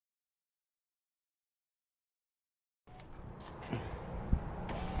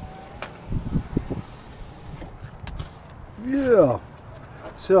Yeah.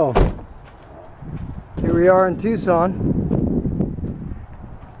 So here we are in Tucson.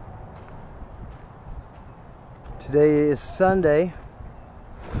 Today is Sunday,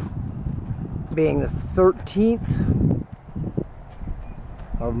 being the 13th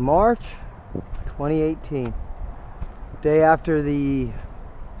of March 2018. Day after the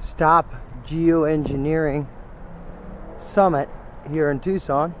STOP GEO-ENGINEERING Summit here in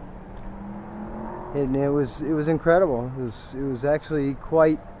Tucson. And it was incredible. It was actually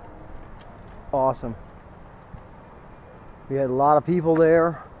quite awesome. We had a lot of people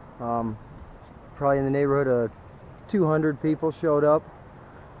there. Probably in the neighborhood of 200 people showed up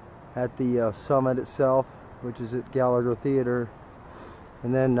at the summit itself, which is at Gallager Theater.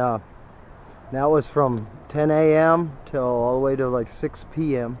 And then that was from 10 a.m. till all the way to like 6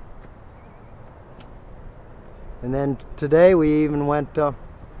 p.m. And then today we even went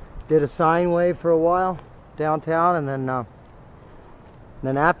did a sine wave for a while downtown, and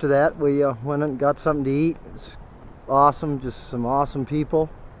then after that we went and got something to eat. It was awesome, just some awesome people.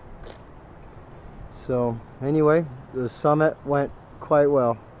 So anyway, the summit went quite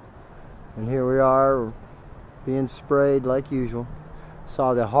well, and here we are being sprayed like usual.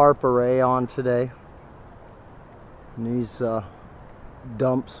 Saw the HARP array on today, and these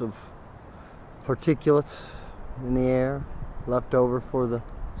dumps of particulates in the air left over for the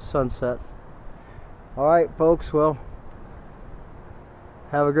sunset. Alright folks, well,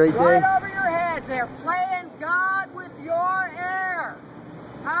 have a great day. Right over your heads, they're playing God with your air.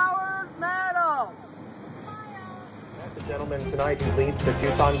 Powered metals. The gentleman tonight who leads the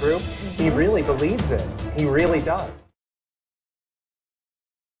Tucson group, he really believes it. He really does.